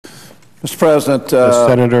Mr. President, the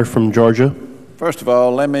senator from Georgia. First of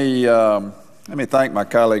all, let me thank my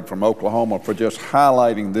colleague from Oklahoma for just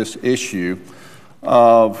highlighting this issue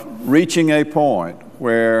of reaching a point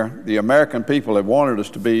where the American people have wanted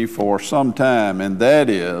us to be for some time, and that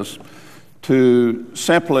is to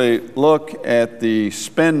simply look at the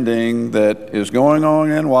spending that is going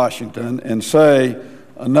on in Washington and say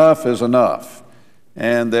enough is enough.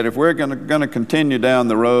 And that if we're going to continue down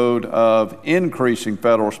the road of increasing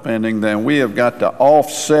federal spending, then we have got to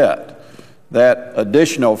offset that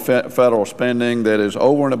additional federal spending that is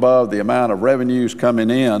over and above the amount of revenues coming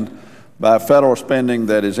in by federal spending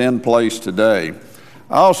that is in place today.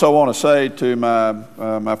 I also want to say to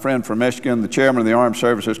my friend from Michigan, the chairman of the Armed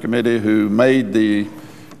Services Committee, who made the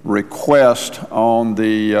request on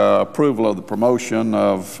the approval of the promotion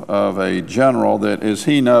of a general, that, as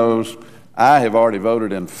he knows, I have already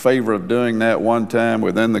voted in favor of doing that one time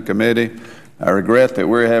within the committee. I regret that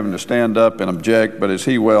we're having to stand up and object, but as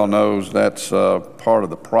he well knows, that's part of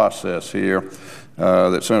the process here,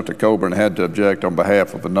 that Senator Coburn had to object on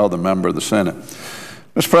behalf of another member of the Senate.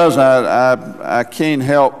 Mr. President, I can't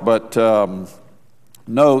help but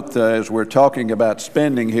note, as we're talking about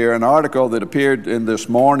spending here, an article that appeared in this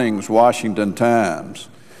morning's Washington Times.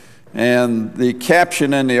 And the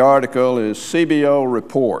caption in the article is CBO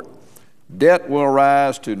report. Debt will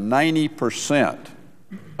rise to 90%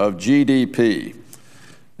 of GDP.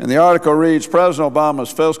 And the article reads, President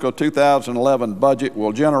Obama's fiscal 2011 budget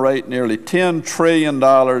will generate nearly $10 trillion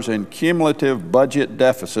in cumulative budget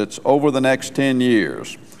deficits over the next 10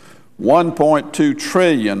 years, $1.2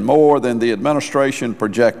 trillion more than the administration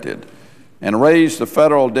projected, and raise the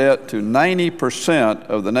federal debt to 90%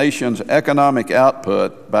 of the nation's economic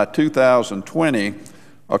output by 2020,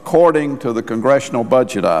 according to the Congressional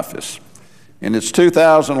Budget Office. In its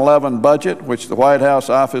 2011 budget, which the White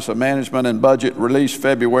House Office of Management and Budget released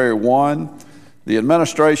February 1, the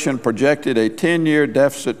administration projected a 10-year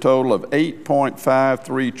deficit total of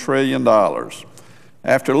 $8.53 trillion.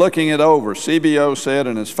 After looking it over, CBO said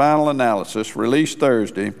in its final analysis, released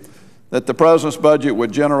Thursday, that the president's budget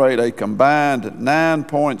would generate a combined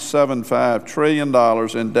 $9.75 trillion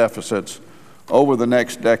in deficits over the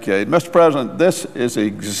next decade. Mr. President, this is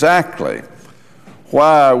exactly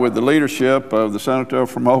why, with the leadership of the senator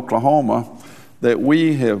from Oklahoma, that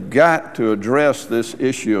we have got to address this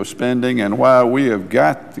issue of spending, and why we have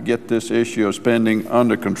got to get this issue of spending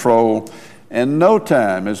under control. And no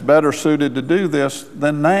time is better suited to do this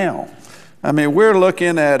than now. I mean, we're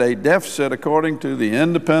looking at a deficit, according to the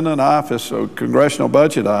independent office, of Congressional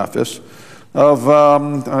Budget Office, of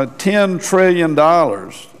 $10 trillion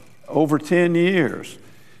over 10 years.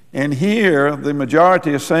 And here, the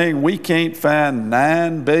majority is saying we can't find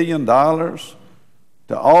 $9 billion to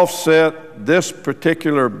offset this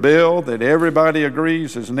particular bill that everybody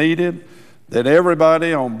agrees is needed, that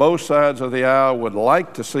everybody on both sides of the aisle would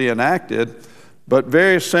like to see enacted, but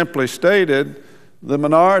very simply stated, the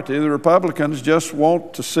minority, the Republicans, just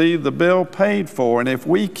want to see the bill paid for. And if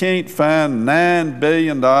we can't find $9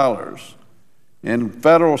 billion in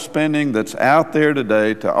federal spending that's out there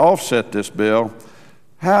today to offset this bill,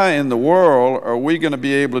 how in the world are we going to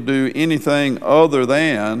be able to do anything other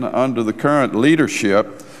than, under the current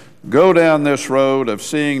leadership, go down this road of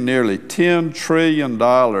seeing nearly $10 trillion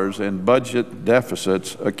in budget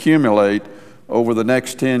deficits accumulate over the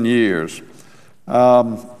next 10 years?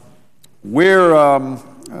 Congress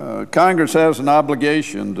has an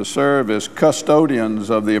obligation to serve as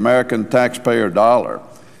custodians of the American taxpayer dollar.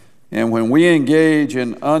 And when we engage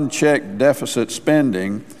in unchecked deficit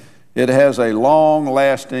spending, it has a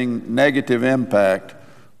long-lasting negative impact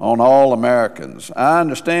on all Americans. I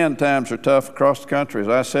understand times are tough across the country. As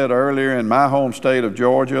I said earlier, in my home state of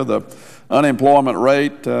Georgia, the unemployment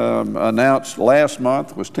rate announced last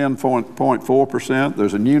month was 10.4%.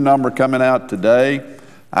 There's a new number coming out today.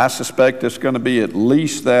 I suspect it's going to be at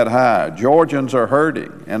least that high. Georgians are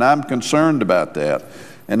hurting, and I'm concerned about that.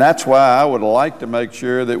 And that's why I would like to make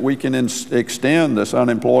sure that we can extend this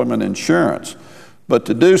unemployment insurance. But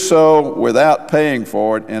to do so without paying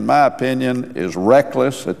for it, in my opinion, is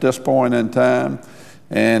reckless at this point in time,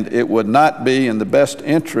 and it would not be in the best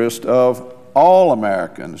interest of all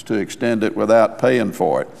Americans to extend it without paying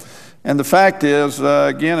for it. And the fact is,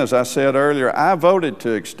 again, as I said earlier, I voted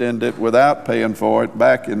to extend it without paying for it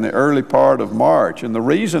back in the early part of March. And the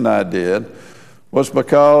reason I did was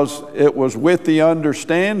because it was with the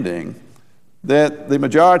understanding that the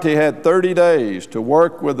majority had 30 days to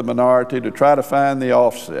work with the minority to try to find the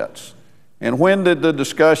offsets. And when did the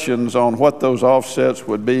discussions on what those offsets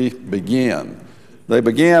would be begin? They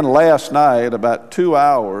began last night, about 2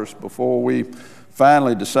 hours before we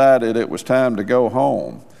finally decided it was time to go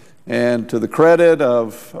home. And to the credit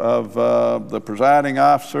of the presiding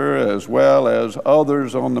officer as well as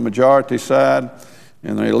others on the majority side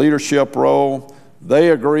in a leadership role, they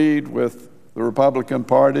agreed with the Republican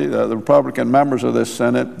Party, the Republican members of this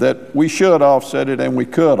Senate, that we should offset it and we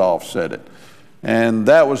could offset it. And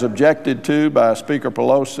that was objected to by Speaker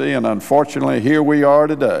Pelosi, and unfortunately here we are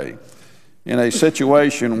today in a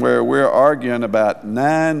situation where we're arguing about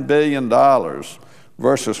 $9 billion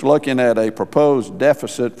versus looking at a proposed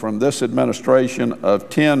deficit from this administration of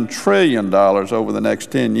 $10 trillion over the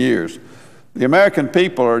next 10 years. The American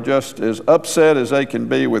people are just as upset as they can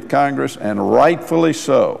be with Congress, and rightfully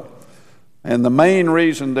so. And the main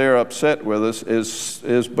reason they're upset with us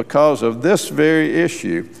is because of this very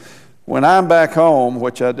issue. When I'm back home,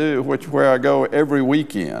 which I do, where I go every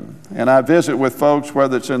weekend, and I visit with folks,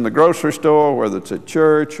 whether it's in the grocery store, whether it's at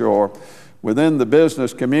church, or within the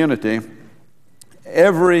business community,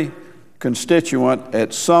 every constituent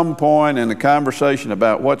at some point in the conversation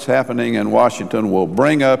about what's happening in Washington will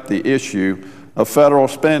bring up the issue of federal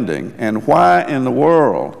spending and why in the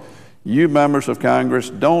world you members of Congress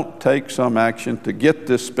don't take some action to get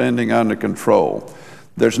this spending under control.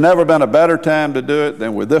 There's never been a better time to do it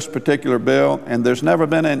than with this particular bill, and there's never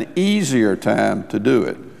been an easier time to do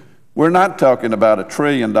it. We're not talking about $1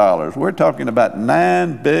 trillion. We're talking about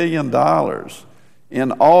 $9 billion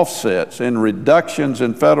in offsets, in reductions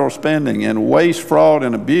in federal spending, in waste, fraud,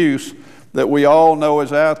 and abuse that we all know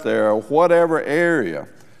is out there, whatever area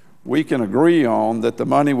we can agree on that the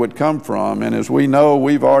money would come from. And as we know,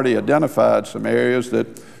 we've already identified some areas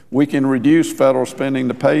that we can reduce federal spending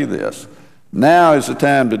to pay this. Now is the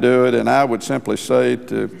time to do it, and I would simply say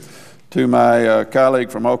to my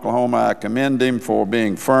colleague from Oklahoma, I commend him for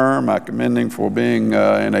being firm. I commend him for being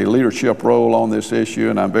in a leadership role on this issue,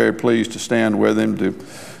 and I'm very pleased to stand with him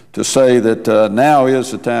to say that now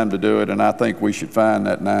is the time to do it, and I think we should find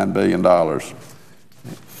that $9 billion. Well,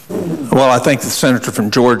 I thank the senator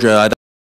from Georgia.